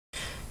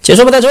解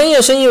说不太专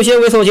业，声音有些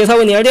猥琐，节操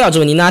为你而调，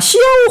祝你那销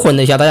魂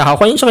的一下。大家好，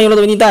欢迎收看由罗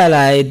德为你带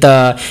来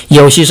的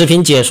游戏视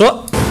频解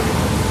说。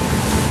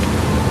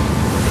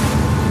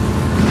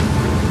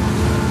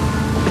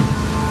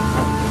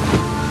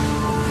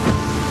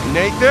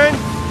Nathan?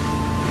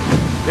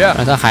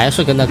 Yeah. 他还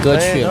是跟他哥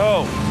去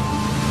了。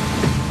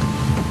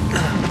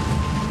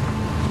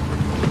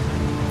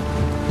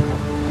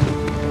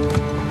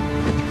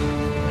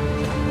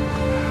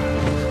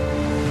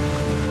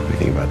What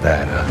do you think about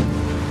that, huh?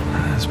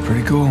 That's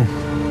pretty cool.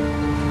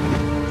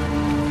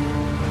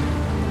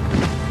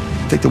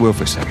 Take the wheel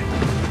for a second.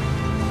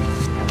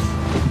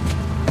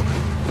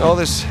 All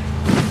this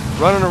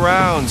running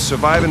around,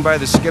 surviving by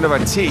the skin of our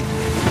teeth.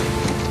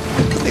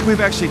 I think we've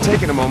actually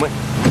taken a moment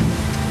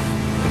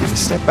to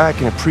step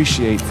back and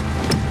appreciate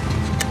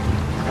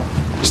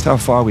just how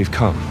far we've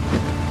come.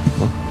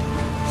 Huh?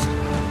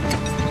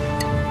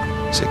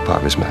 Sic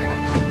parvis magna.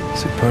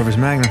 Sic parvis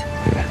magna.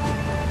 Yeah.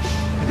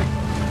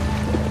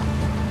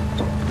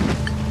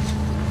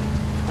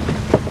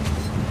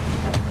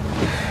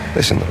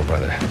 Listen, little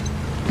brother.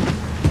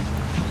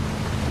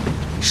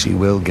 She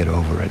will get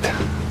over it.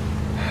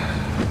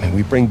 I mean,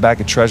 we bring back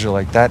a treasure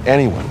like that,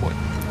 anyone would.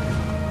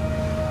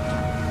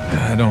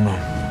 I don't know.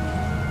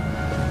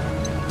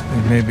 I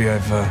think maybe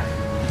I've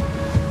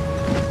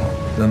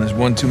done this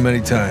one too many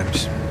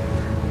times.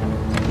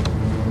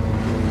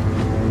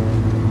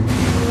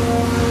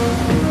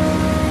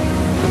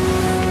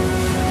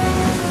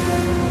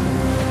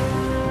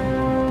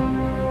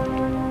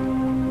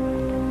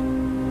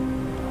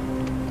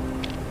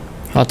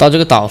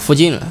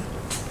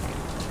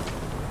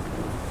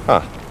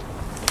 Huh.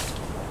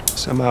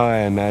 Somehow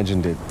I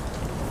imagined it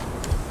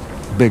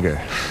bigger.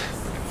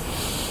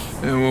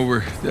 Yeah, well,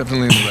 we're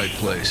definitely in the right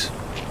place.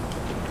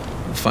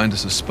 We'll find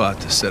us a spot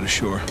to set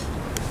ashore.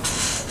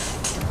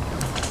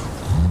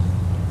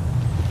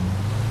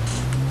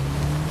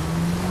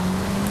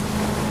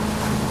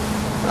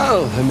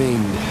 Oh, I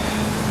mean,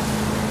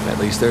 at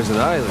least there's an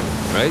island,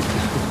 right?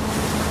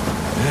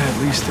 Yeah,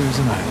 at least there's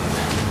an island.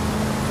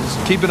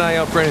 Just keep an eye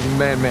out for anything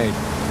man-made.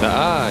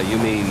 Ah, you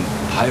mean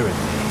pirate?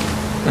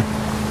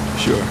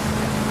 Sure.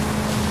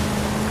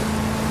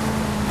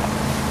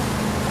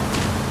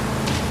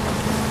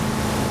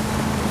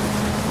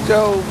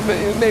 So,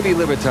 maybe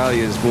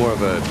Libertalia is more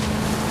of a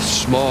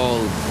small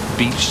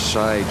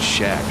beachside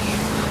shack.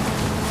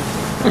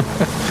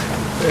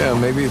 Yeah,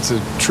 maybe it's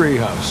a tree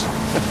house.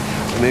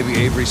 Maybe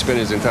Avery spent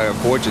his entire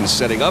fortune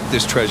setting up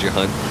this treasure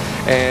hunt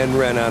and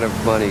ran out of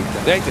money.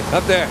 Nathan,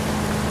 up there!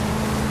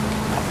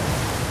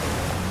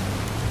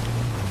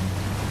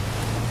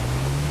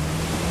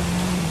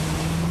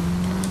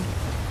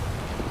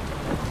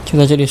 Can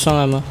在这里上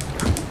来吗？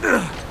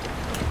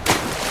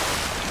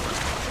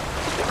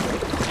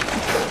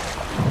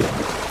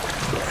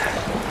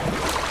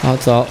好，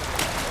走。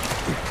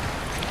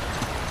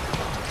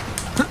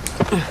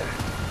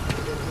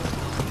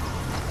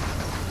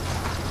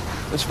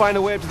Let's find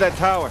a way up to that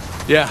tower.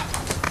 Yeah.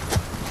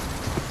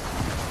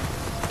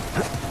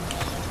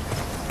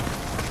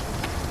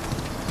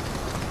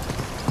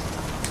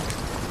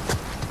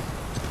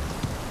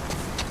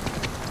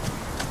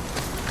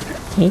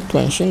 Eh,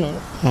 短信了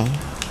啊，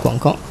广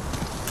告。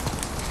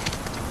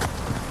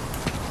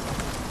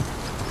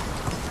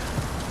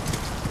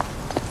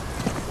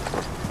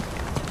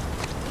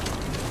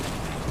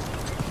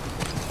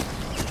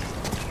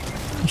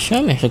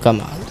下面是干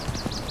嘛的？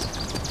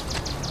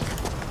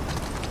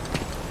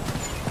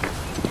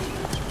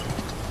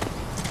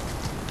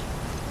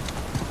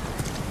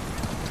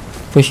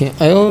不行，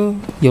哎呦，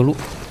有路。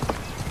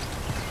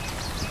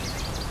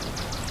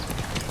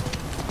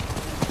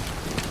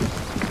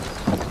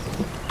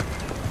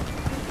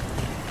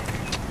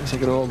It's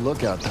like an old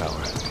lookout tower.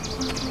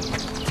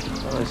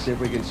 Let's see if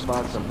we can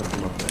spot something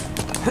from up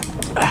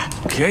there.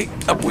 Okay,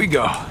 up we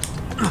go.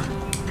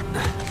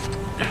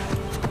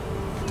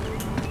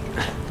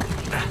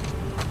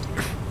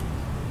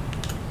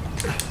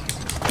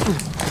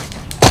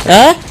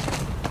 Eh?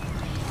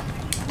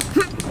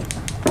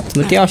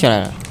 怎么掉下来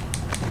了？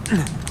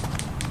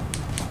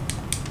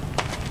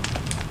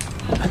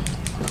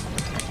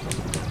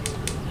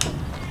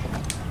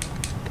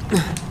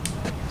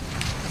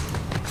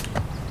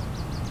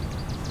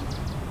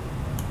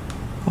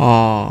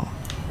哦。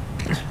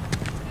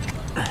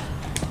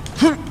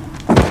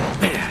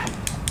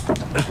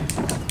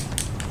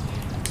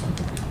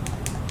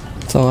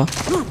走啊，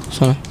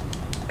上来。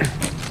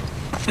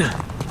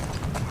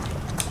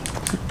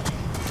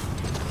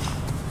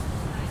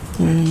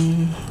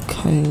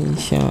看一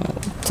下，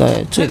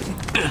在这里。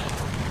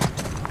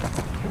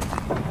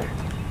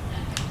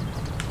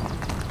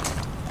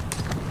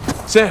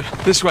Sam,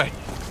 this way.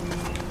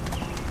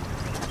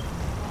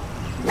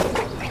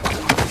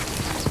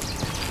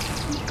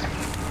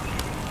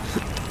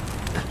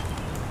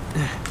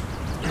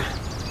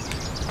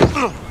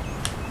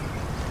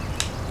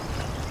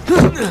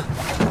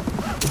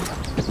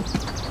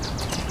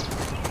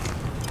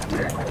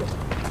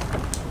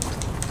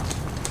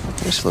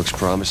 This looks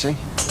promising.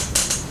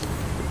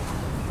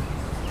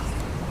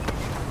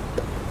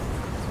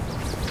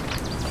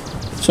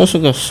 这是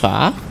个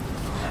啥？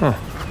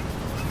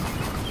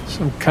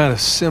 Some kind of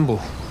symbol.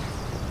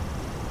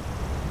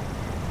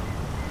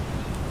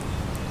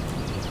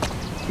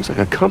 Looks like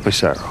a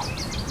compass arrow.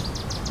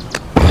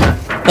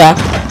 对啊，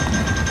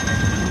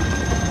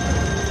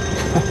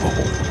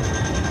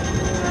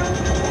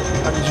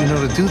 How did you know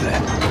to do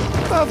that?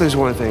 Well, there's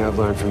one thing I've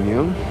learned from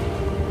you.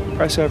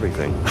 Press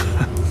everything.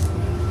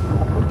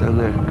 Down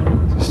there.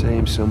 It's the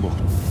same symbol.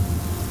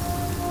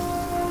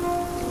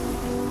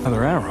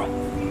 Another arrow.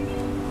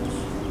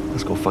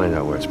 Let's go find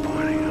out where it's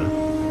pointing, huh?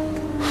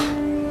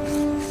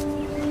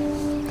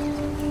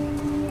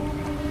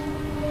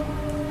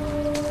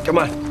 Come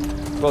on.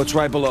 Boat's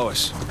right below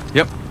us.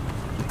 Yep.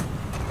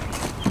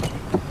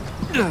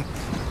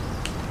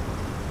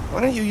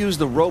 Why don't you use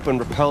the rope and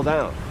rappel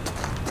down?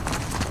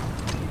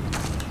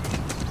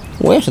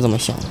 我也是这么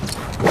想的。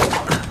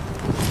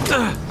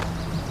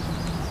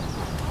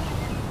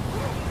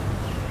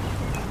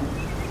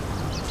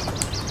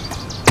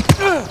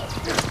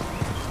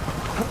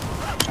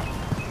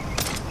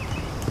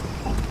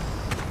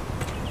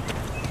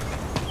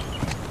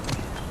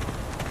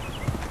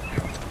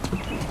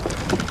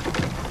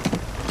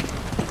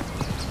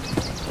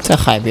在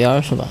海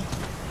边是吧？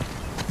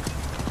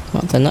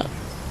啊，在那儿。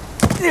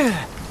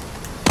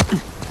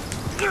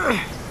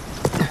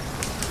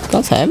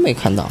刚才没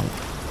看到呢，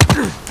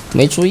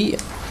没注意。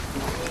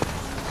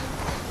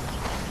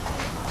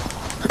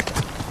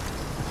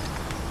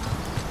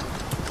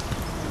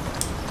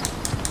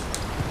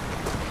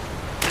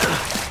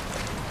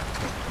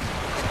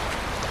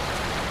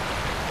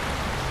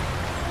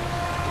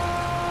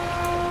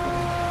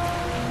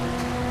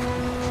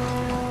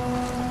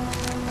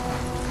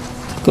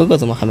哥哥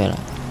怎么还没来？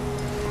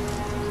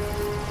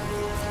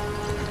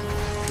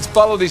 Let's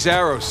follow these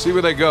arrows, see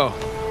where they go.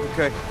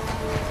 Okay.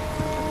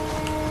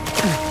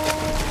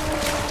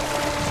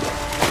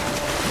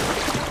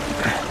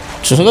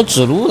 只是个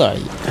指路的而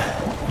已。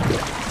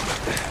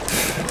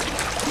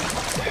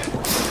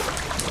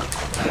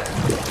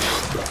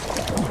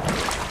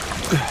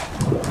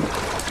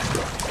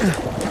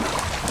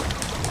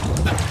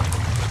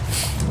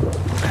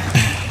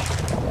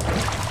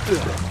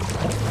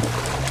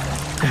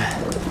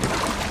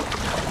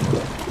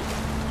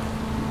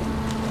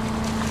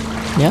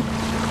呀，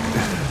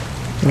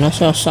原来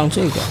是要上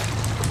这个。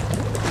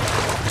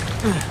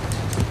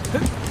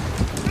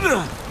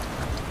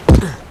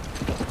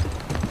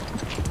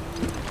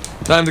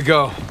 Time to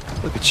go.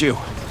 Look at you.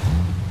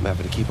 I'm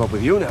having to keep up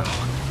with you now.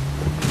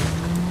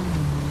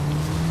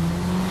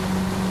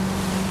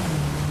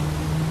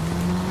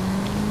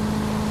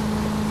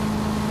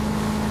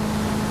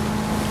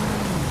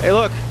 Hey,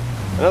 look.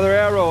 Another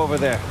arrow over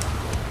there.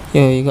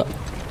 又有一个。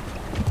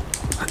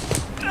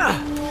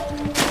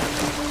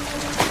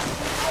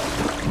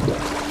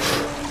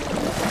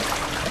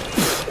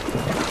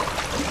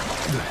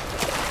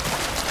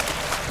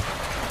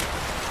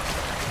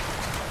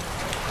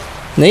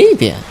那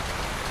边。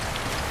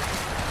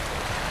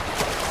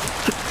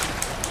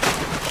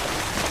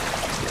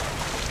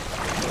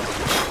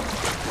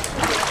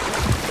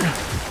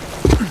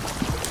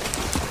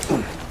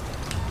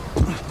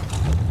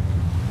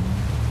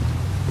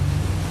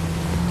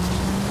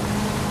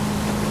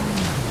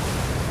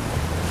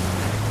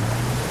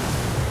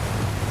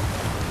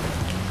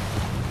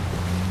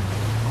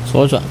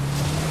 左转，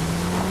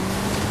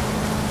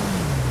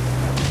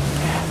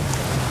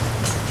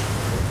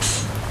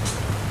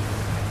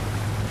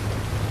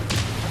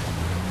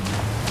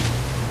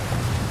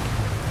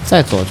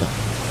再左转，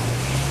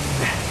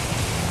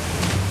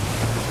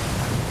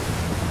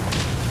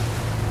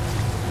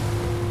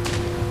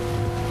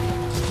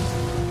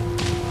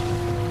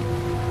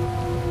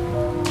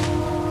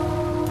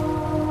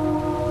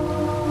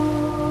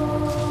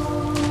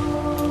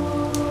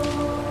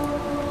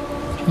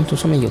这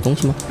上面有东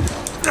西吗？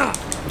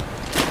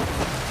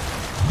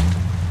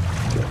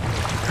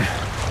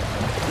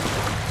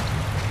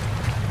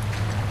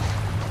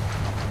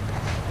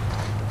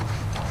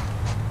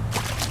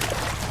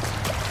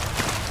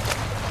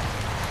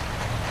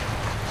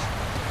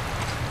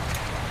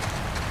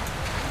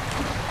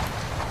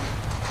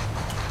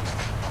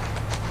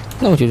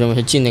 那我就认为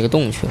是进那个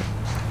洞去了。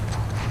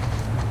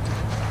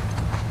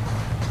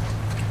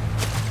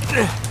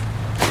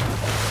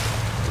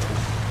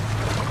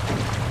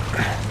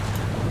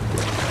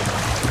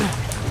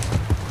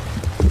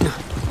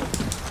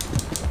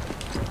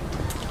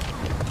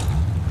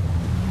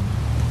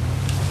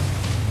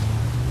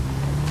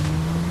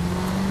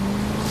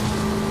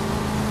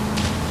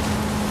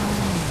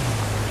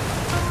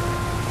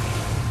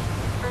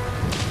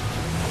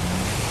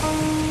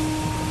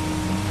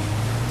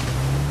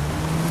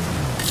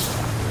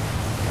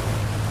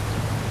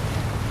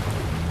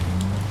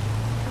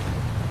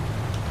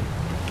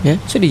哎，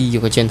这里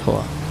有个箭头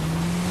啊！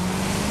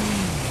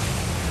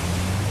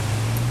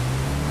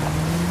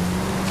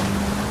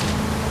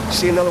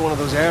 See another one of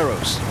those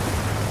arrows.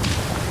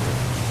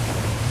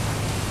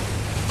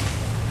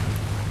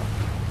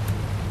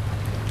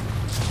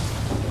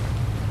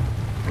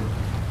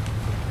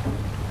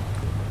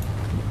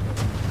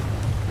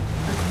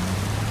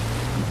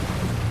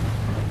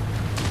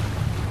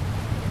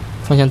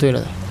 方向对了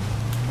的，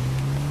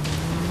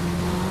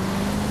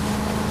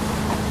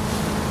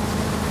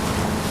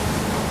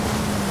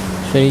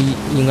所以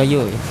应该又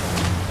有一个，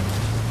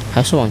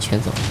还是往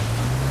前走，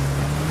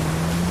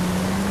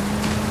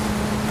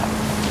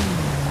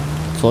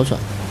左转。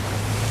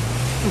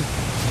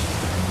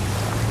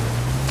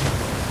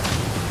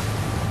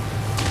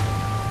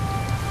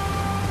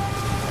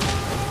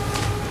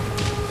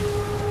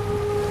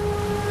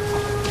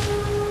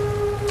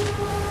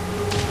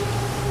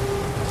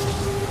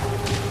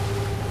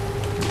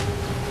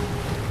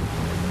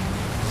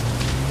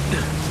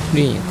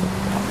另一个，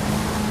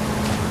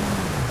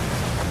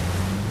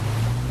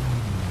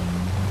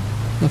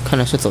那看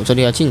来是走这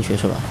里要进去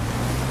是吧？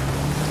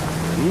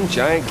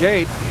 Giant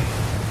gate.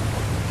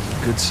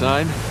 Good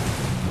sign.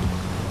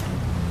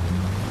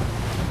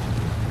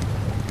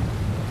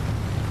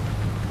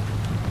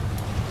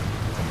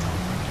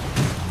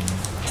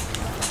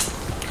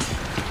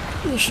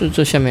 是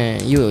这下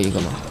面又有一个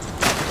吗？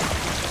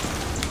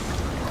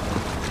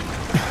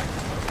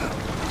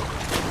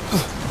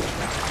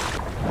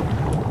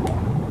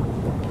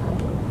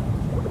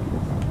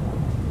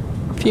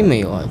并没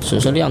有啊，只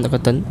是亮了个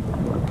灯。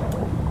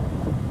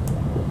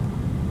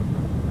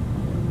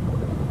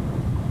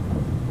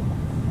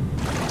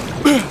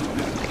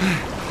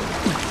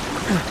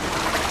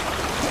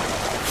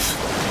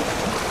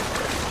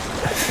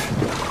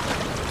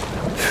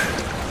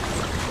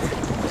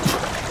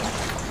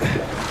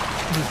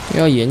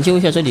要研究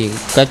一下这里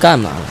该干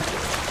嘛了。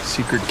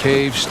Secret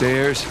cave,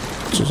 stairs.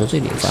 指着这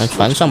里，反正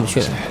船上不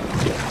去了。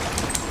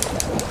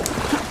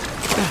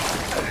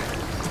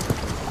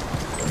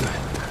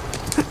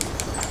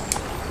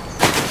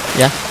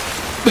呀，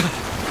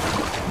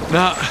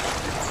 Nah,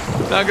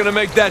 not gonna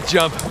make that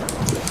jump.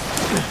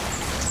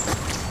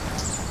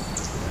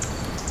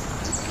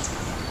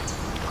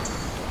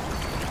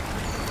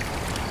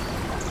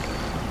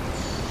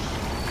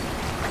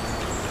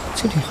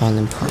 这里好像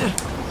能爬。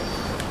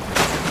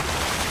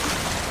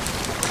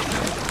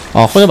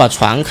哦，或者把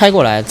船开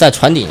过来，在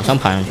船顶上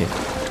爬上去。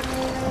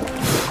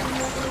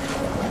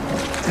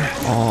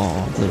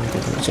哦，对，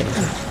这里。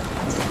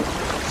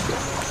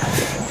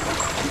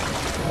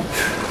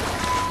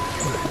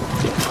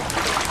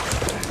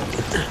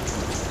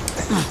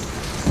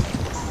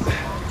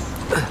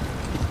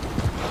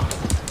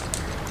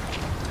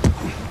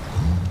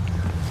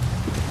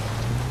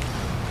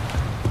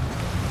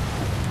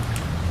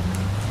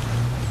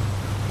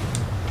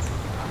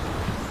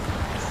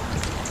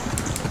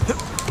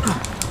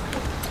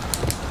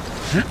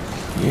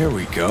Here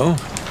we go.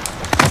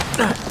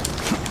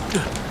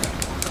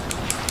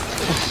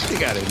 You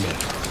gotta admit,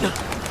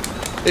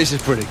 this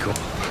is pretty cool.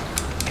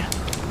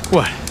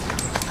 What?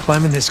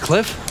 Climbing this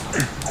cliff?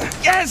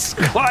 Yes!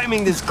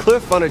 Climbing this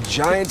cliff on a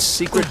giant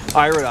secret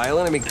pirate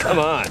island? I mean, come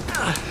on.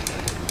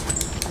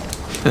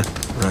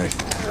 Right.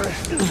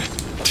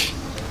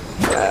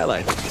 Well,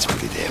 I think it's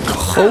pretty damn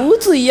cool. 猴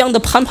子一样的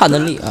攀爬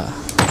能力啊！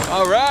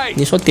 All right.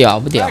 你说屌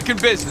不屌？ Back in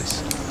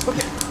business.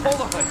 Okay,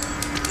 hold on.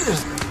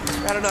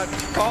 Gotta not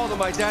fall to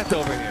my death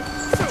over here.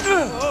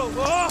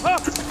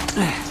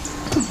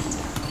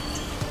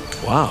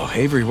 Wow,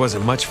 Avery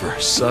wasn't much for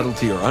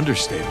subtlety or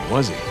understatement,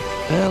 was he?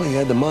 Well, he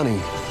had the money.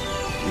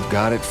 You've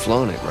got it,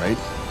 flown it, right?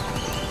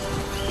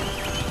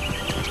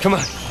 Come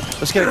on,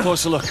 let's get a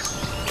closer look.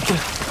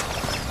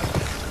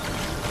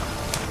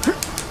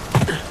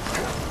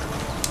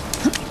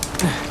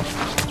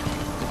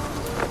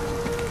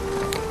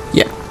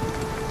 Yeah.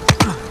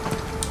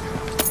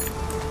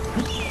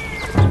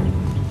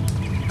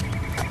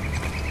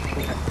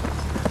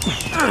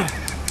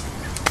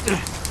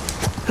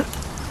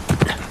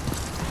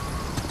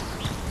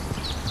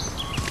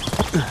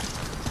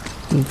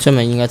 这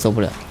门应该走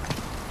不了，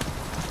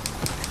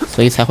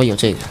所以才会有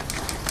这个。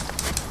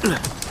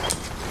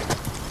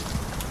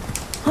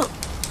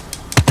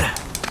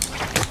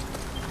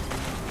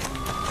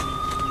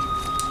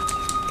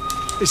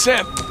Hey,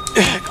 Sam.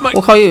 Come on.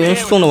 我靠！又有人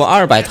送了我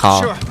200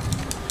桃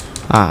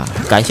啊！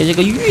感谢这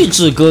个玉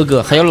质哥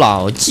哥，还有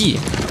老纪。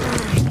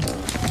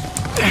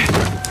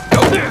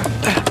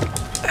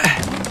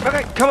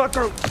 Okay, come on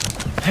through.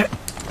 Thank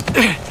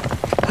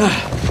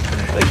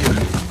you.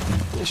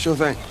 Yeah, sure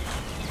thing.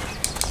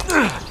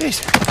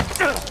 Jeez.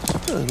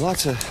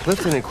 Lots of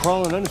lifting and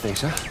crawling under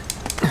things, huh?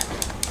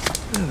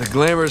 The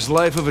glamorous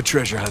life of a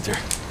treasure hunter.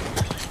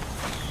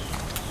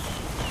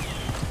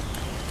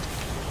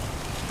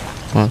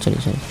 啊，这里。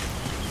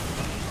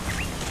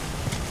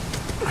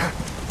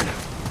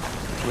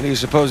 What do you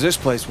suppose this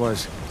place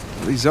was?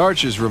 These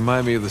arches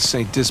remind me of the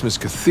St. Dismas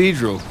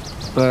Cathedral,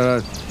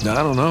 but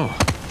I don't know.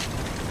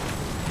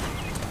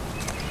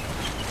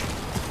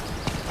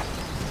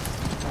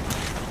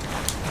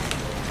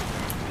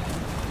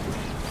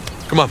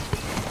 Come on.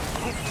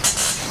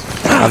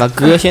 把它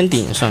搁先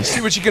顶上。 See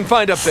what you can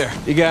find up there.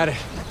 You got it.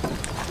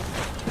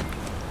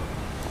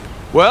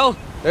 Well,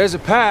 There's a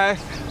path,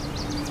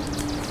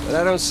 but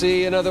I don't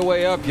see another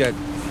way up yet.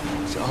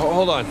 So,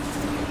 hold on.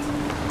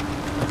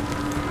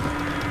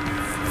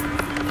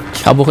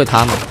 桥不会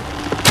塌吗？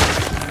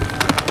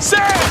 Sam!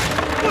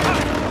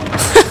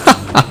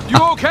 You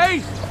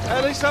okay?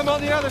 At least I'm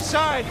on the other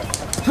side.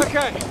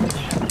 Okay.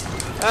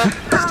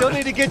 Still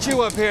need to get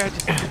you up here.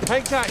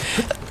 Hang tight.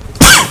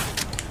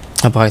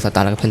 啊，不好意思，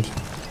打了个喷嚏。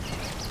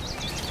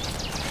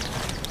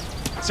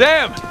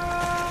 Sam,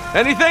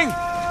 anything?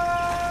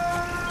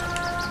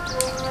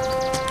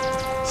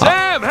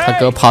 Sam, hey, 他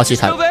哥抛弃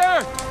他。 still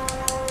there?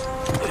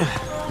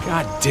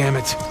 God damn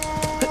it.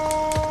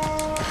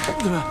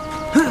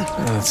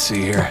 Let's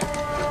see here.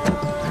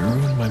 I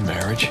ruined my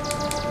marriage.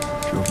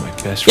 Drove my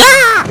best friend.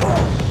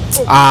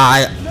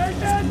 哎呀，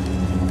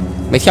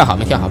没跳好，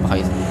不好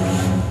意思。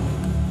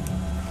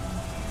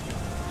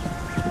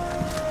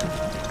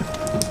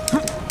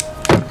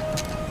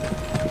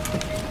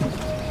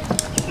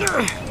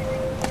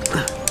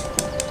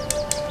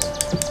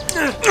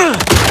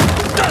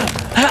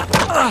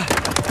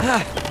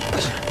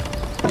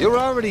You're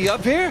already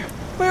up here?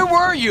 Where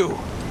were you?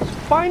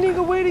 Finding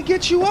a way to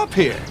get you up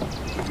here.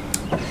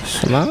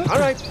 什么？ All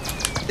right,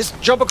 just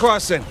jump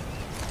across then.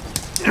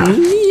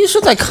 你是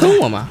在坑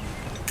我吗？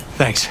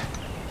 Thanks.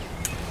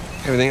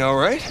 Everything all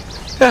right?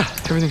 Yeah,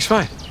 everything's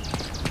fine.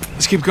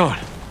 Let's keep going.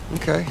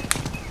 Okay.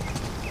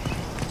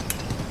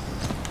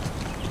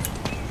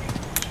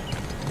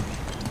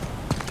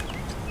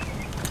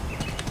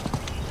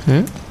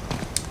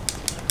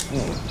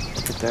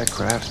 Look at that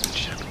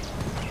craftsmanship.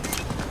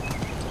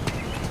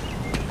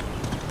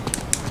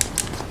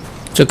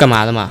 这干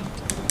嘛的嘛？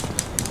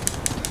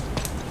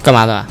干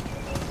嘛的？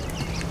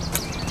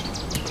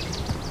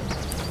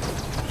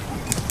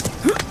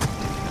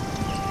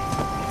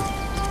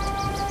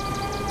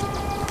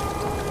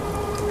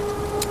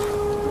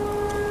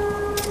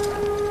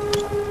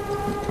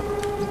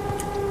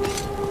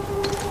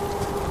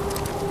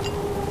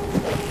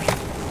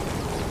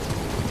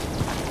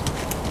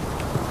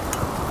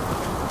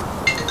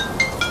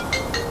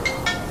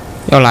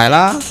要来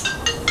啦！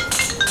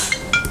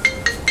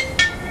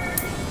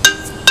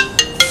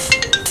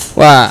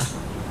喂！啊，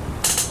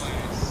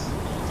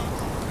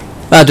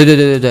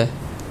对，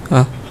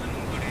啊，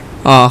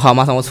哦，好，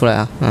马上我出来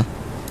啊，嗯，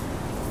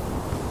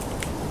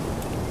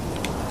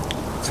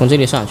从这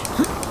里上去。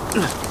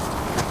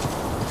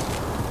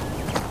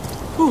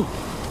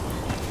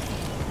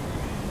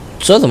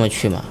这怎么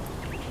去嘛？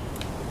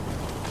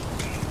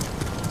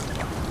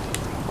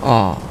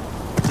哦，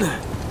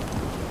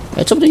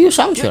哎，这不就又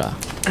上去了？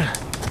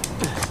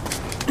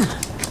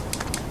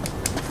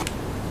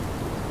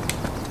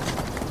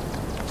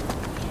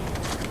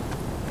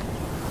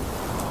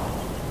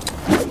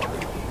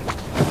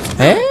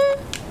 哎，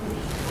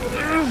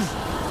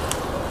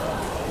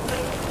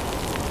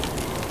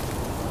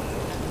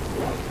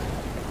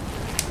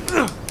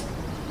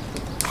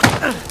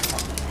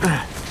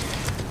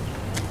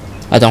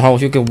哎，等会儿我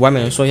去给外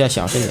面人说一下，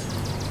小声点。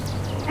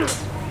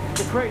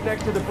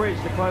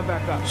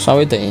稍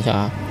微等一下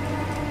啊。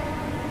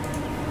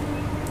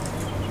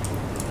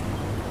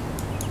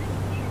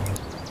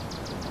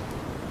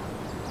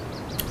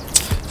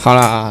好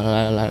了啊，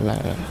来。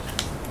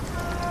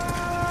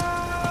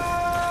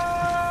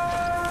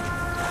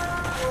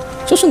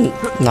 这是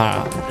哪儿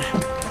啊？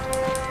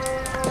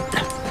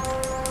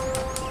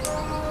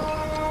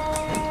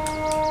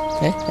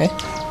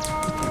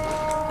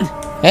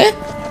哎，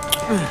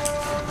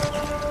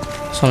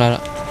上来了。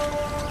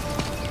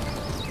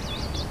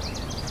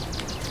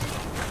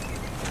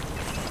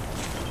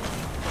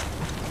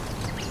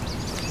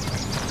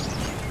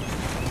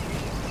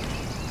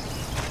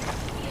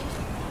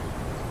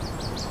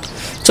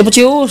这不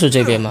就是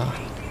这边吗？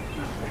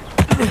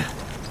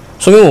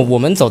说明我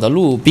们走的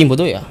路并不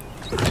对啊。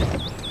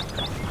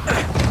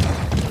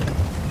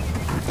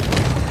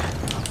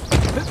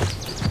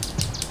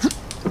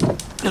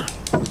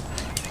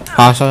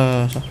 好，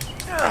上。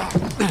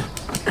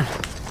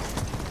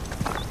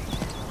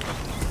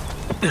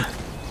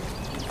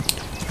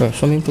不是，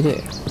说明不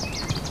对。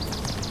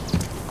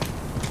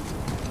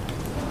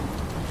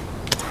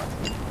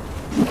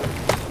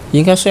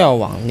应该是要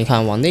往你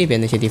看往那边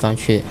那些地方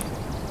去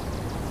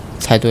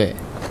才对。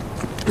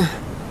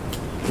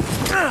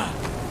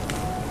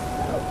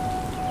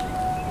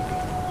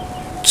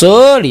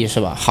这里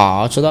是吧？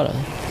好，知道了。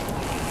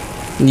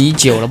你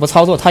久了不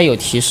操作，它有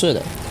提示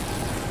的。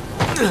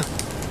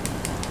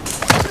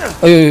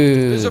 哎呦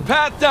！There's a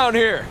path down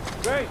here.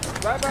 Great,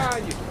 right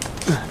behind you.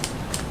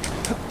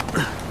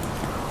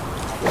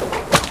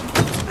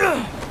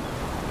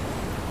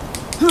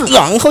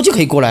 然后就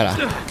可以过来了。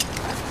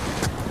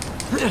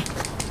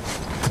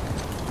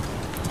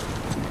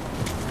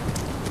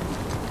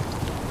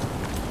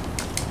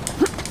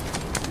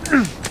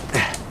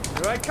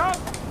Here I come.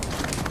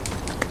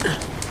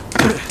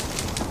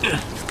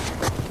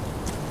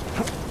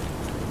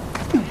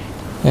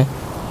 哎。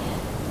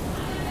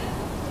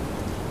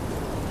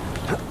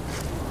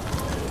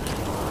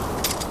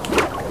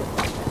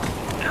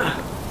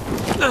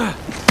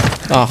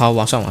 啊，好，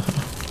往上。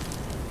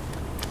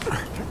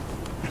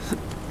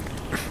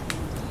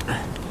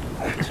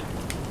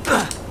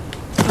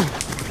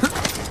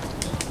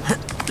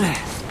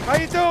How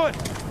you doing?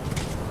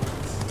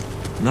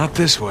 Not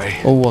this way.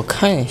 哦，我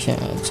看一下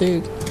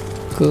这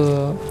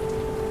个，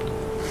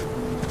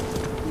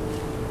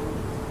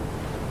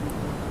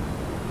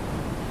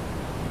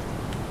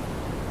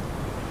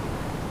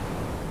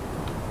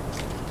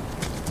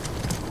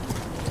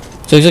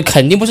所以这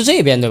肯定不是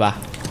这边，对吧？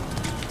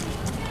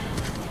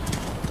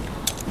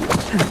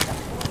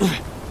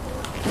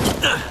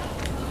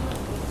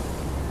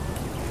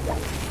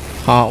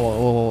好，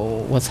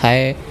我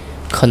猜，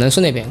可能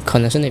是那边，可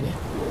能是那边。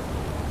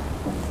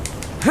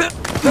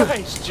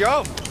Nice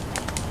jump.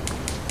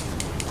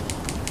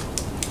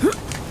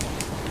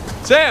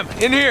 Sam,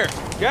 in here.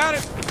 Got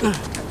it.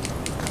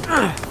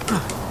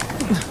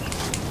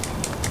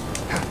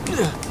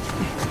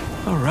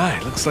 All right,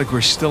 looks like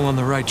we're still on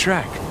the right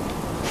track.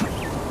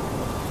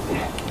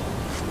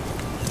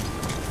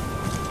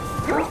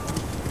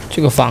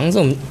 这个房子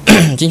我们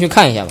进去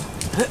看一下吧。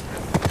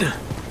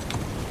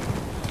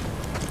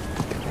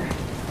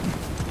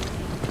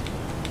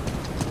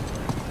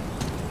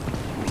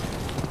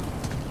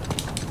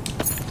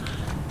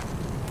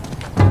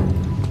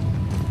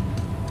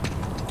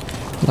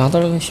拿到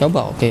了个小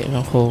宝贝，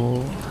然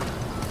后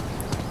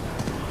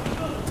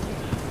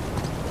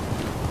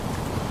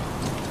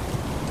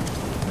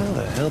，How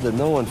the hell did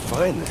no one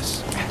find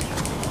this?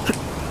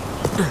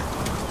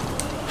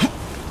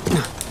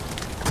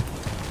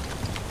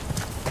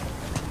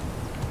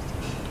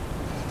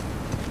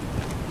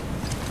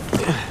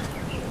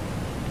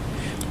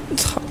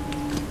 操！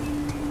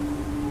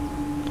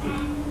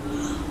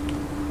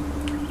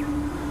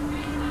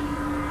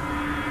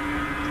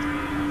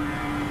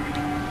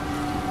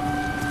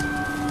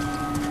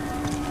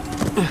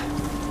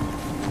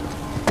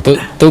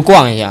都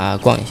逛一下啊，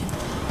逛一下。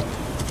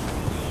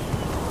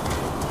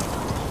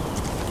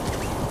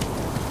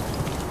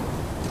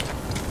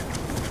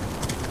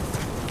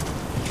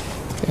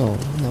哟，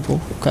那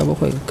该不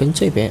会跟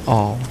这边？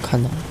哦，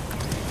看到了，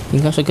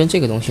应该是跟这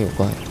个东西有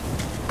关。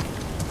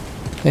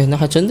哎，那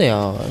还真的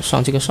要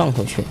上这个上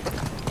头去。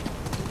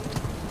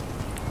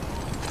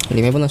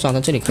里面不能上，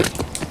但这里可以。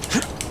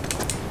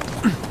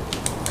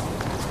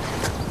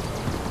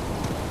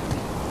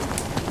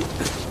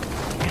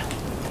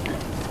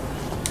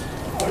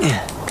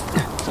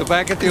So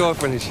back at the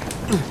orphanage,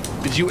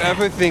 did you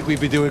ever think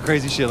we'd be doing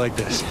crazy shit like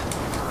this?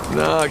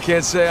 No, I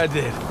can't say I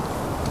did.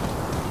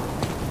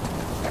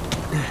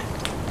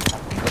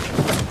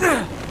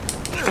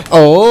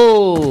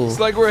 哦， It's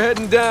like we're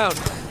heading down.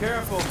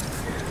 Careful.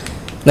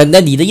 那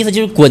你的意思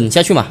就是滚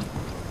下去嘛？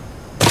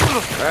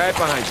 Right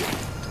behind you.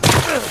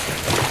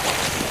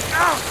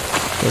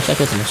 我下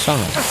去怎么上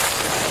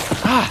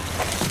啊？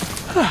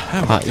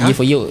啊，衣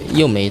服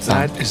又没脏。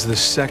 That is the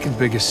second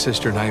biggest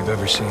cistern I've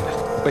ever seen.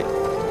 Wait,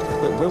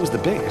 where was the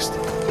biggest?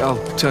 I'll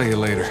tell you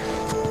later.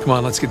 Come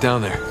on, let's get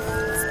down there.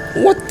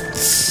 我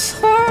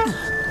操！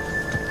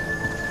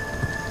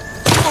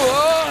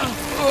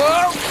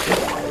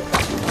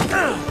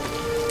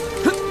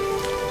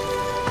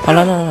好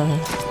了，来。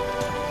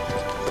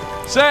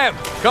 Sam,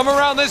 come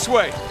around this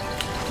way.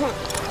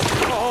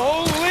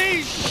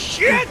 Holy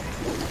shit!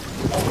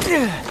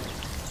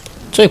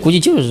 这估计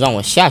就是让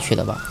我下去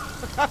的吧？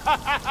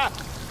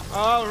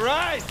 All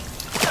right.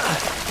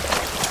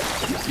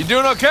 You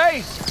doing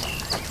okay?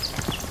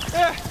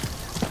 Yeah.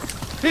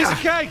 Piece of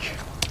cake.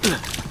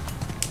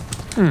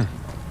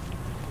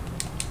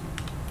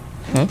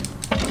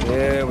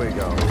 There we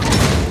go.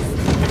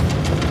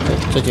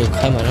 这就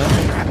开门了。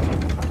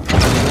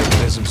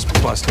 Mechanism's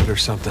busted or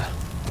something.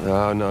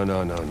 No.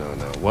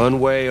 One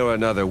way or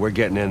another, we're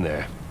getting in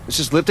there. Let's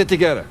just lift it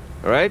together,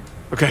 all right?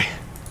 Okay.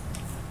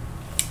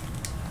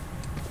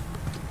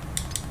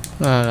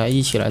 来，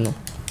一起来弄。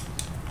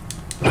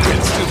 Let's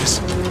do this.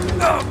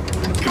 Oh,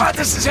 God,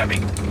 this is heavy.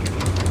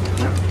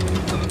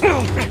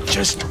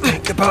 Just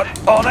think about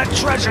all that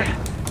treasure.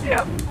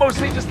 Yeah,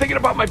 mostly just thinking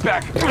about my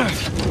back.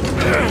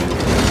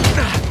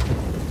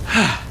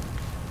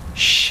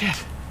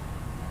 Shit.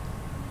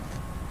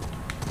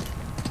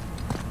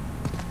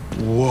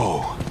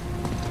 Whoa.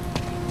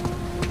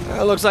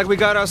 Well, looks like we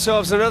got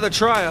ourselves another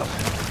trial.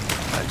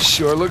 That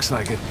sure looks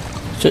like it.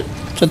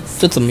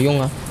 这怎么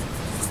用啊？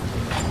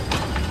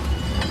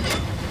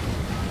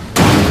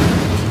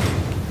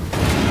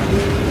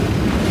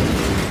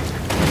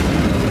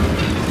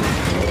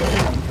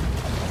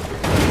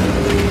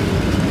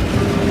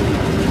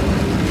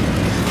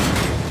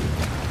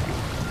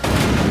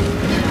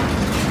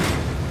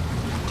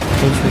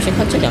我先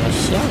看这两个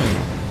像吗？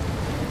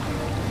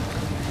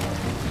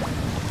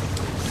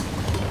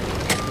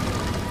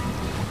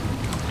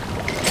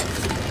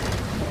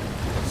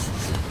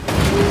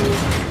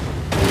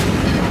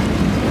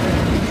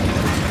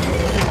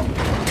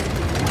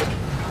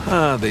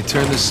 Ah, they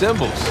turn the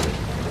symbols.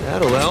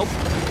 That'll help.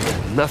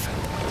 Nothing.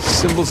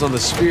 Symbols on the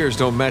spheres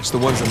don't match the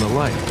ones on the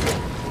light.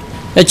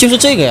 哎，就是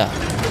这个呀。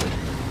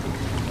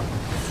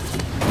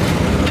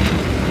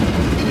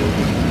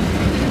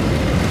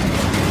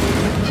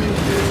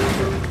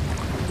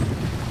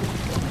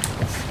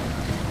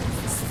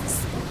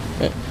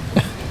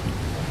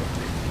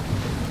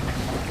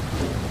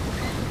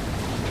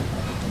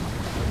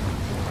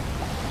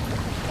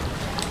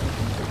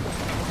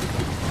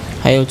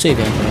还有这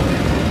边是吧？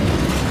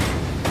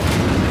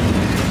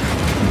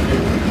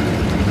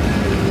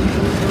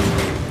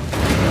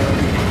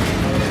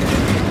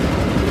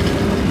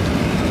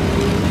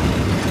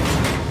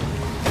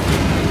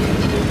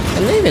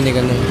前那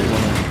个弄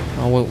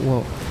过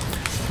吗？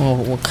啊，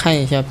我看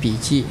一下笔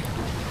记，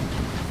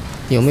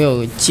有没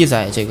有记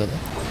载这个的？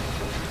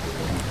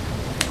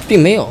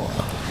并没有，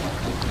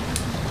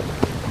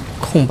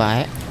空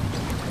白。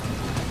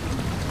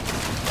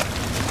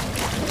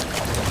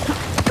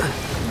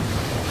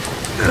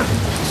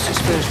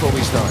Just finish what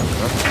we started,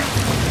 huh?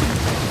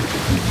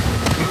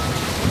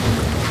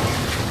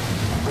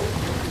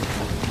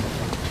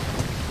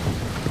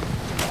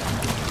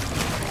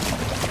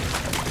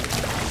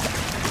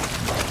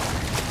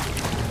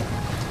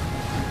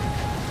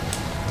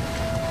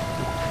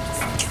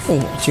 我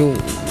就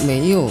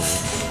没有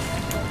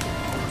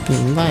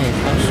明白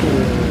它是。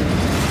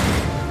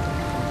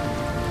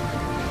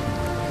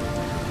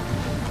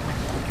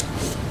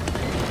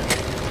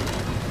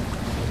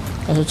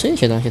但是这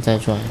些东西在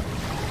转，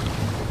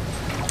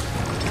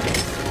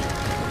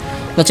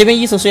那这边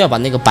意思是要把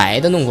那个白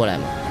的弄过来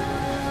吗？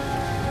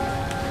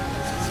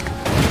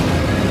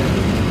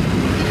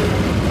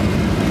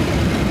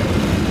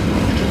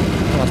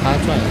把它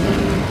转一下。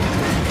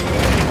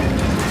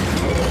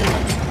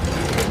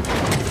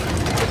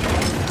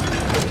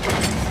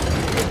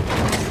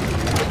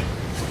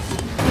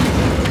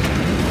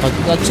哦，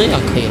那这样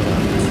可以了。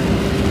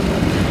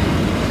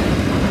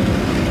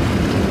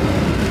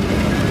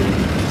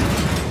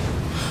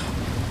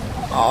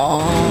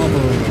哦，不，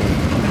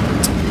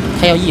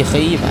它要一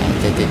黑一白，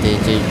得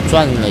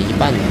转了一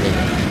半的这个。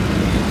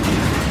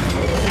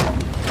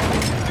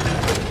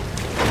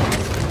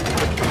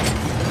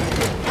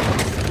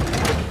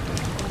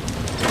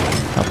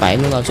把白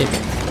弄到这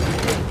边。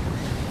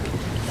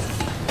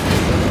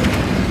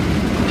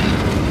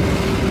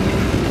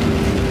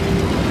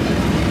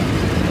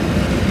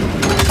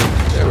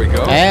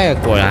哎，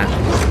果然。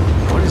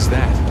What is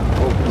that?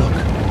 Oh, look,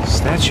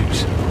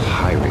 statues.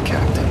 Pirate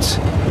captains.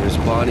 There's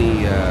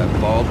Bonnie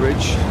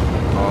Baldridge,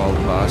 Paul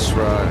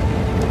Basra.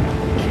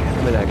 Can't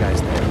remember that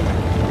guy's name.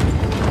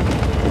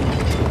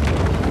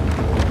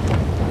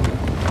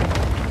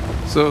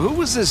 So who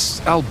was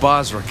this Al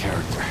Basra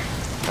character?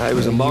 He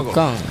was a Muggle,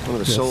 one of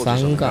the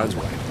soldiers on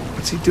Gunsway.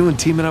 What's he doing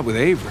teaming up with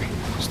Avery?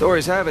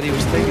 Stories have it he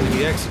was thinking to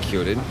be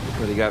executed,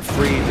 but he got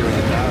freed during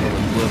the battle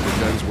and blew up the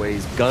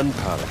Gunsway's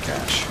gunpowder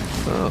cache.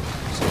 Oh,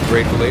 so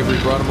grateful Avery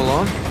brought him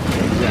along?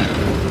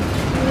 Exactly.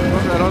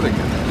 What about that other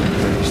guy?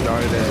 He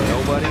started as a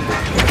nobody,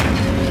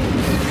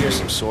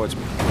 fearsome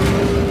swordsman.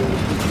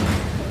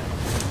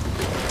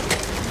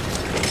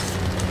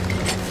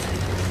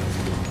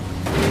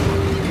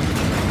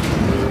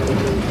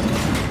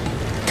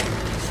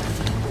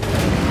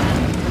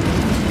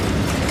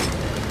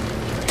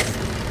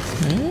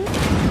 Hmm?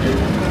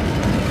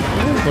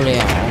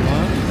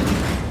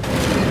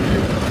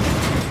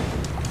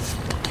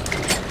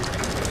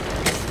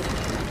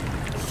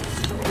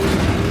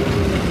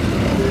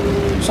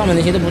 上面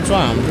那些都不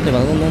转，我们就得把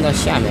它弄到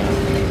下面。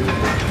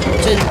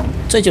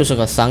这就是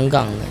个3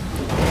杠的，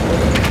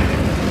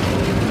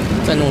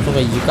再弄出个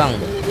1杠的。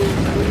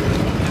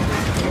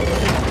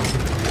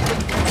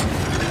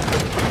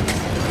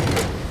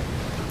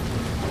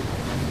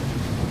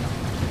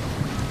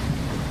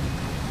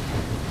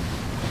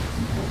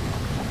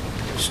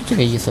是这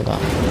个意思吧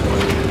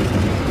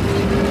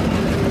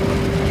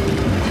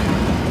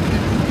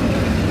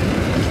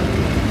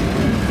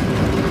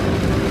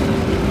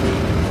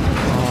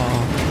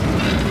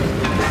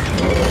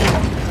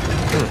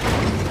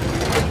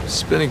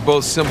？Spinning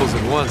both symbols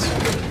at once.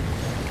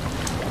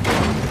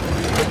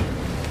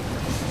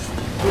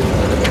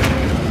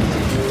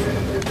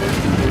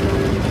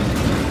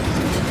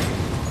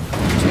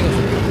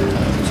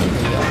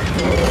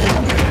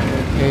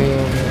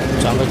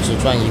 This 找个只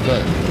转一个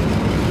的。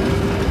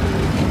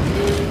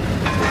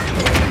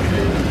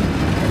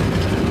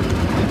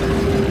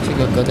这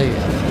个隔得远。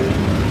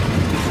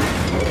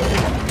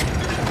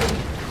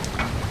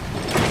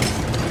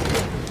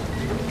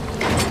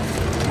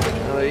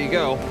There you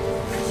go.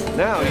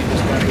 Now you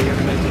just gotta get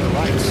them into the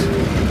lights.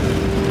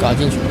 搞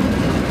进去。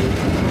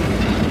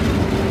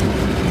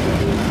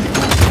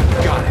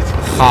Got it.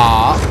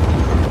 好。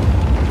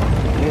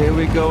 Here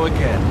we go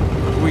again.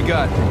 What we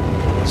got?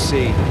 Let's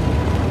see.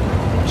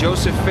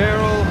 Joseph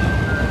Farrell,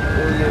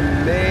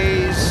 William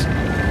Mays,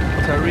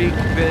 Tariq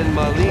bin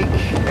Malik,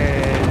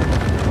 and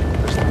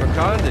Christopher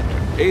Condon.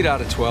 8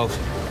 out of 12.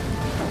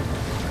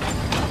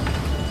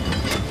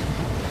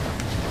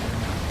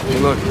 Hey,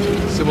 look,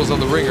 symbols on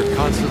the ring are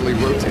constantly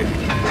rotating.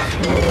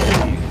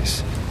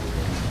 Jeez.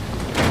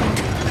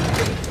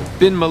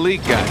 Bin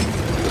Malik guy.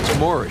 Looks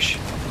Moorish.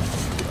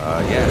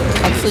 Yeah.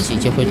 他自己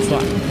就会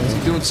转。 What's he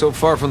doing so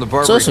far from the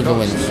Barbary 这是个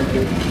问题。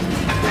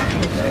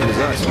 Same as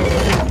us.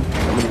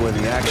 Coming where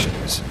the action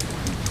is.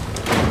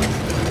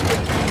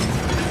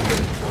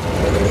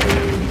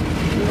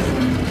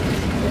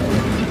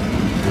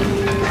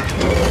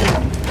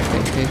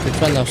 得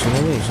转到什么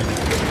位置？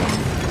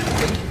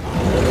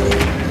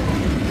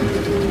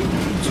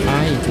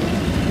差一点。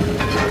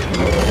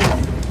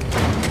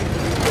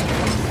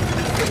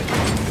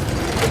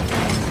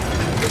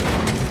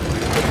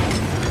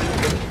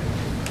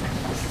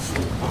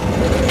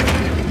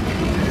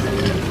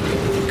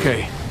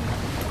Okay.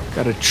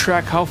 Gotta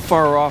track how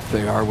far off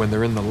they are when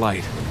they're in the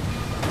light.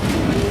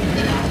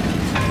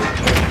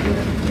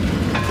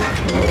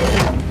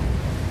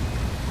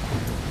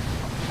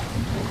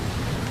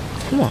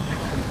 哇，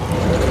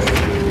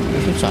我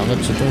去找个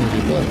只动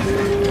一个的，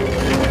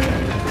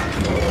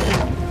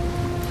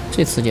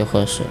这次就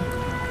合适。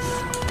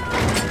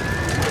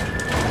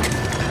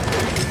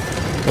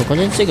我关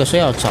键这个是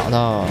要找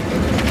到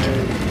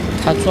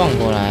他撞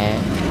过来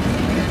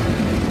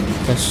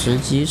的时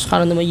机，差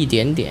了那么一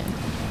点点。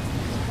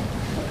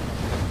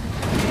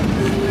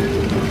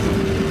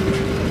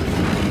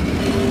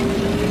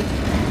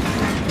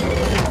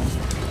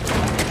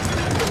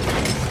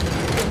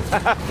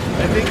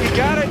 I think you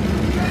got it.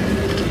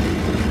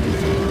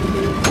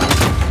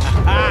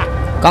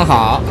 刚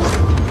好。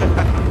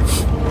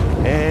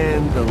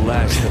And the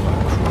last of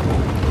our crew.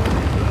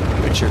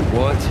 Richard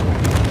Watt,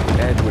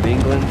 Edward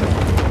England,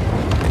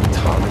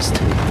 Thomas T.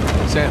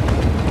 Sam,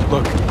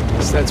 look,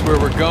 that's where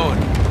we're going.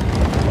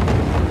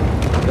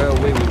 Oh,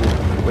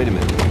 wait a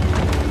minute.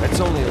 That's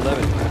only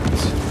 11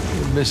 pounds.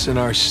 We're missing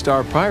our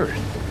star pirate.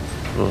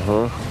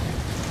 Uh-huh.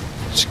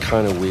 It's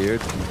kind of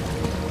weird.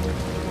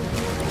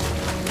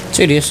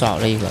 这里少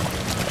了一个。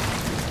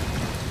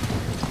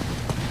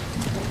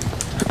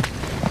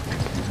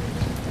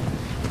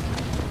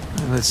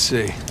 Let's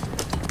see.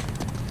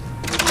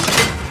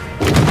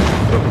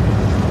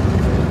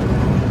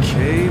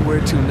 Okay,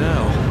 where to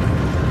now?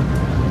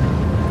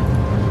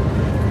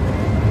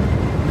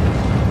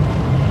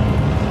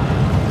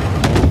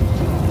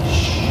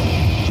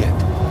 Shit.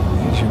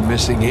 There's your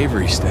missing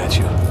Avery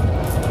statue.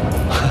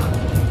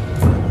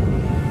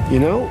 You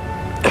know,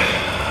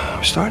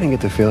 I'm starting to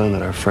get the feeling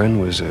that our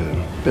friend was a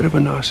bit of a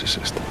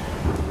narcissist.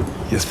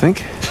 You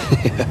think?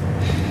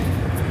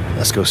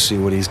 Let's go see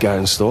what he's got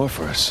in store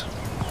for us.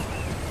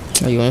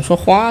 有人说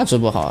画质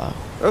不好啊，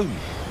 Oh,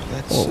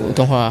 我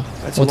等会儿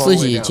我自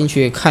己进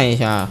去看一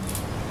下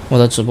我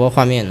的直播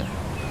画面呢。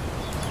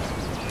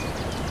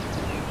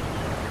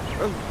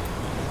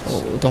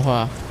等会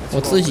儿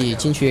我自己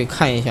进去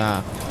看一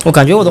下，我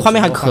感觉我的画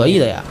面还可以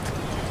的呀。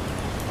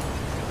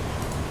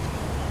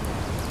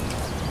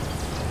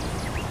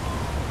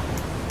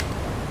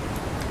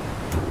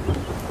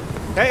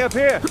 Hey, up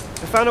here!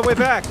 I found a way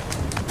back.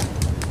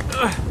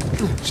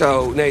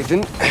 So,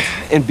 Nathan,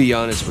 and be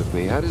honest with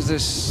me, how does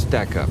this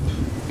stack up,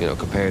 you know,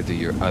 compared to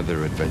your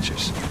other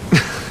adventures?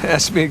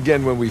 Ask me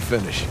again when we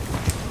finish.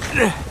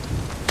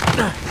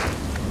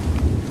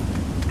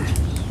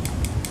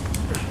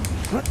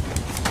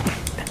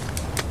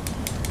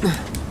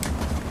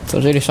 走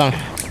这里上来。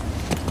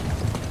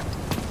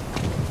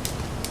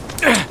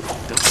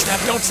 Don't snap!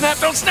 Don't snap!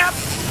 Don't snap!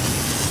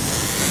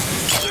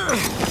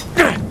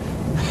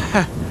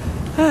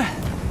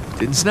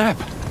 Didn't snap.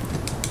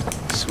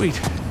 Sweet.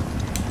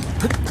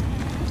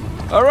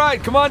 All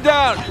right, come on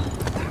down.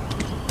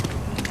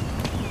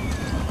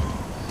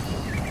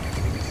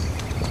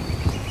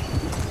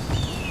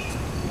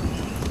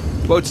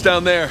 Boat's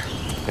down there.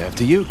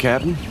 After you,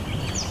 Captain.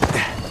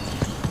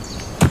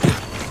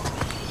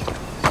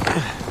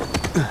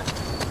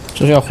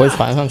 这是要回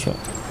船上去了。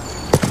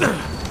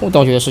我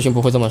倒觉得事情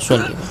不会这么顺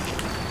利的，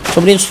说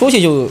不定出去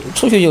就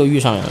遇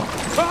上人了。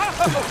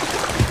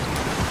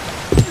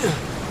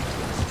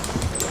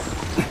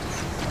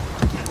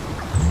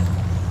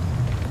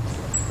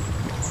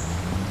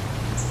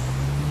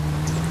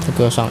这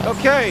哥上来了。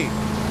 Okay.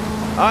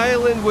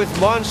 Island with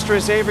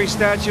monstrous Avery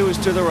statue is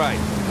to the right.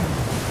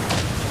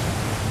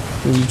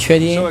 你确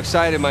定？ So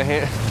excited, my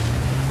hands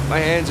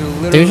are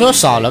literally. 等于说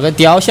少了个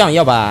雕像，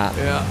要把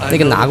那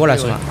个拿过来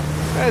是吗？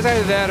 It's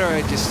either that or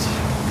I just.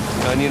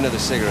 I need another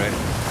cigarette.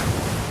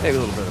 Maybe a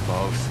little bit of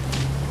both.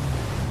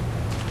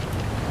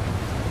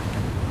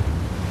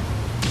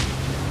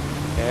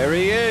 There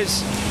he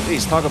is.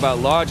 Please talk about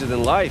larger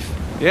than life.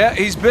 Yeah,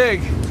 he's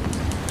big.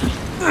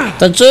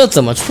 但这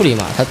怎么处理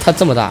嘛？它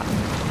这么大。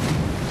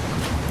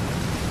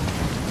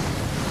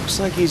 Looks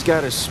like he's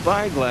got a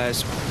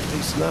spyglass, but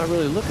he's not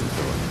really looking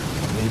through it.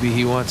 Maybe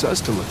he wants us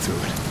to look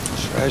through it.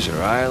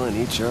 Treasure Island,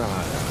 eat your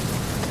heart out.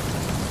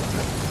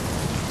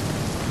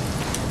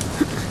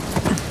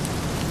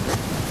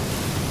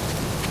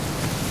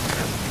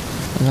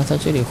 那在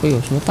这里会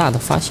有什么大的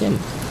发现吗？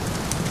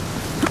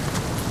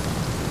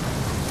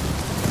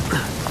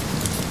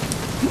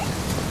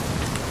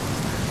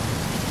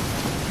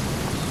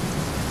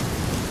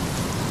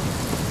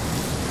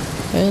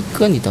哎，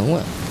哥，你等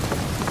我。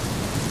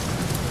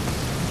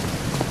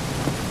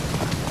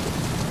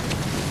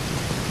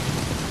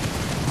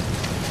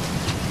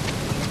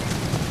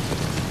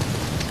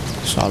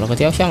少了个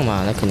雕像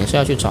嘛，那肯定是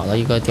要去找到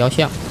一个雕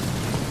像。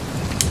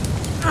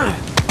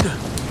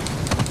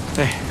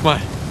 Hey, come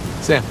on,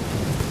 Sam.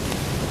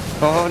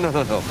 Oh, no.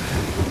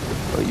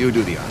 Oh, you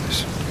do the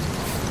honors.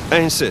 I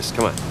insist.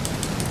 Come on.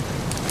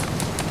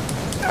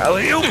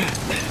 Alley-oop.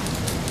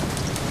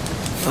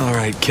 All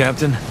right,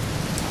 Captain.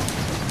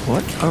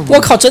 What are we?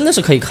 我靠，真的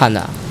是可以看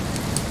的。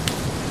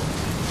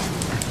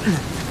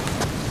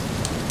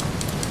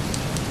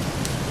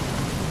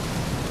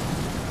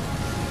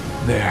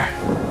 There.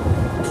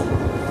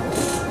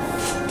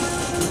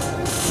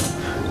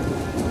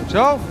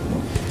 So,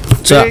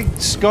 这 big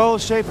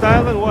skull-shaped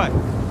island. What?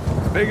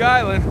 Big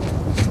island.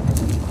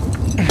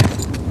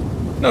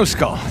 No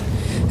skull.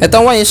 哎，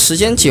但万一时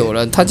间久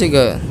了，它这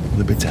个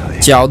The battalion.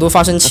 角度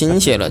发生倾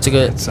斜了，这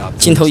个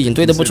镜头已经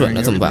对得不准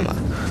了，怎么办嘛？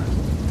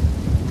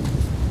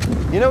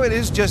 You know, it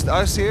is just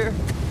us here.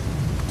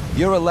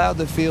 You're allowed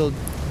to feel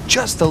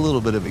just a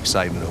little bit of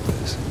excitement over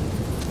this.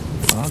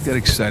 Well, I'll get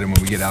excited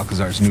when we get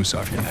Alcazar's noose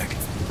off your neck.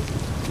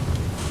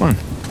 Come on.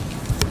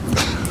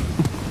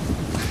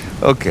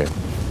 Okay.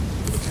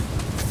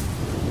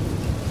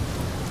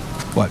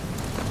 What?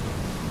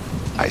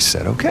 I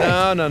said okay.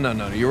 No.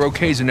 Your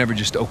okays are never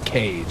just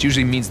okay. It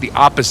usually means the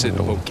opposite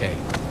of okay.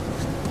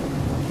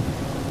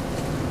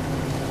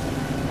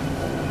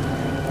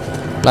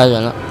 来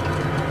人了。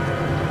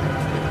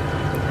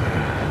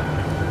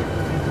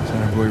 Is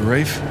that our boy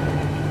Rafe?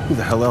 Who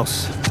the hell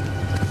else?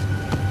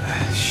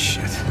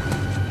 Shit.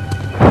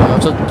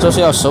 这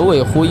是要首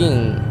尾呼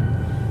应，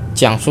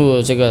讲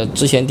述这个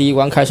之前第一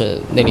关开始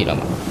那里了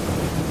吗？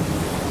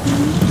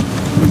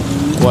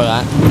果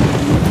然。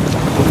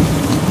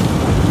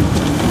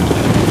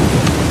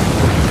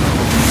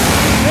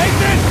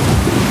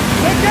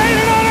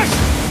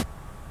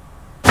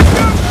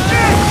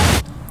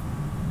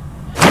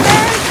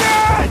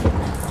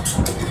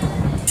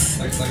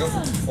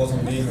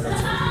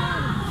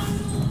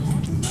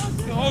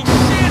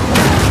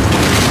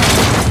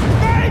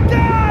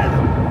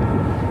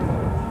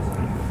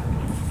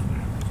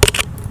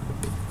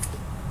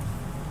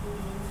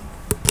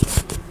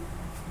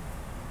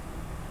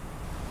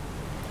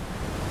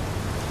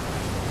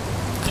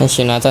 看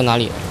醒来在哪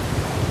里？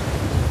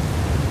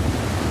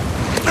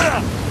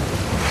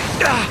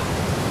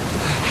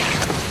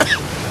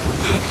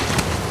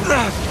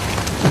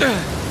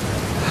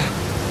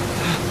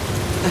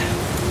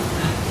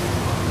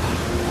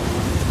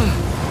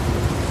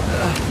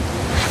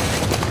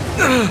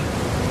 All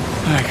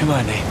right, come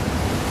on, Nate.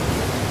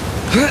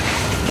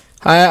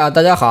 嗨啊，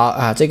大家好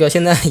啊！这个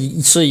现在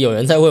是有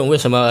人在问为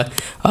什么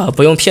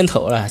不用片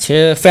头了？其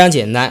实非常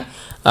简单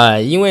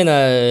因为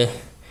呢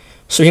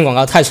视频广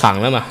告太长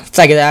了嘛，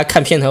再给大家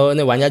看片头，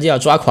那玩家就要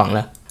抓狂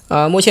了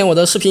目前我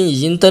的视频已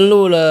经登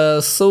录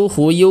了搜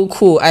狐、优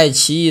酷、爱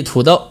奇艺、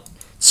土豆，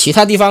其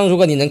他地方如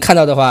果你能看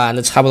到的话，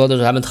那差不多都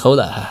是他们偷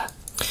的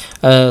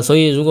所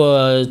以如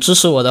果支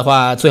持我的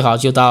话，最好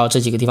就到这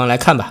几个地方来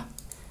看吧。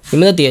你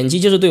们的点击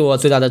就是对我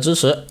最大的支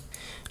持。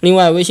另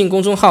外，微信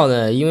公众号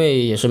呢，因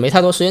为也是没太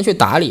多时间去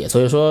打理，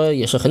所以说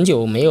也是很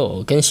久没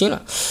有更新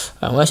了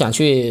我想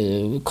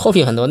去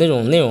copy 很多内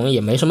容也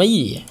没什么意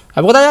义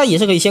不过大家也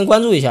是可以先关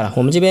注一下了。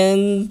我们这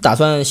边打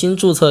算新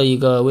注册一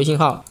个微信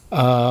号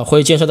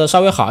会建设的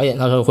稍微好一点，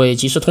到时候会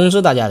及时通知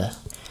大家的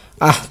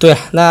对了，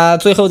那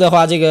最后的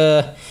话，这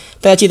个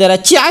大家记得来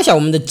加一下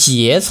我们的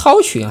节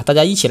操群大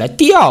家一起来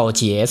调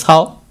节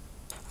操。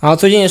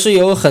最近也是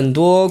有很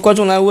多观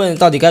众来问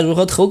到底该如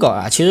何投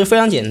稿其实非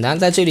常简单，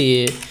在这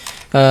里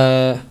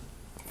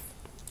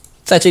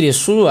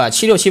输入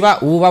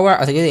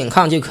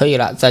76785588@com 就可以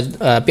了。在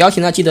标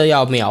题呢，记得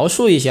要描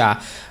述一下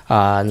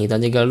你的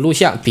那个录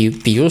像，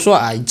比如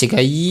说这个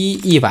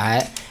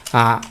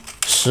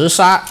10010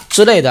杀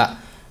之类的，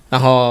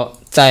然后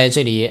在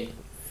这里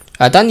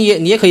当然你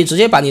也可以直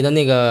接把你的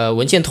那个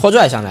文件拖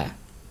拽上来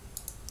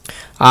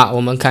我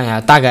们看一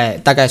下，大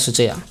概是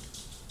这样。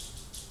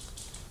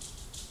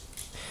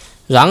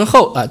然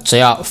后只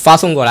要发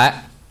送过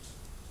来。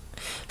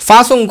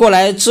发送过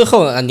来之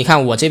后你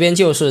看我这边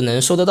就是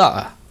能收得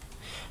到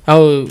然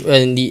后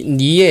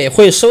你也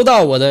会收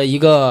到我的一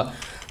个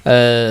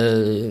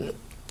自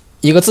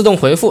动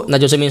回复，那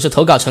就证明是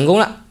投稿成功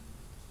了。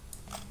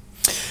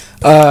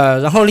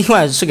然后另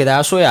外是给大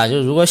家说呀，就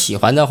是如果喜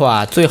欢的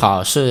话，最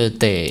好是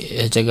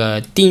得这个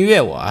订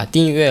阅我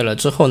订阅了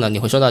之后呢，你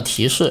会收到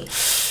提示。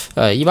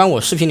一般我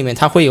视频里面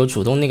它会有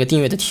主动那个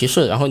订阅的提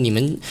示，然后你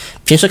们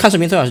平时看视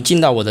频最好是进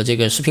到我的这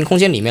个视频空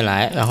间里面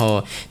来，然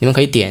后你们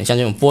可以点像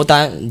这种播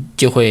单，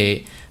就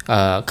会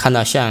看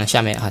到像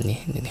下面你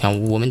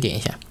看我们点一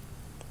下，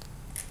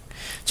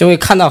就会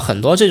看到很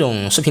多这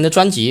种视频的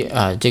专辑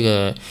这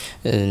个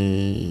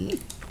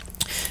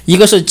一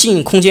个是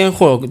进空间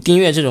或者订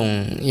阅这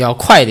种要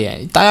快一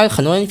点，大家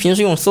很多人平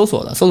时用搜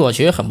索的，搜索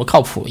其实很不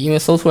靠谱，因为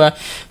搜出来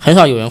很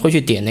少有人会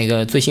去点那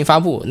个最新发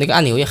布，那个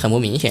按钮也很不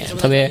明显，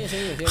特别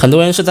很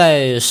多人是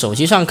在手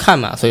机上看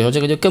嘛，所以说这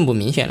个就更不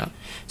明显了。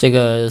这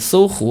个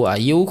搜狐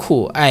优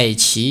酷、爱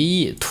奇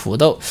艺、土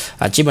豆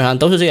基本上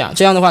都是这样，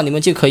这样的话你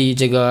们就可以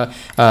这个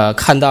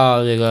看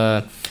到这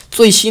个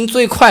最新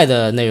最快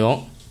的内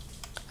容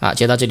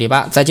接到这里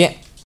吧，再见。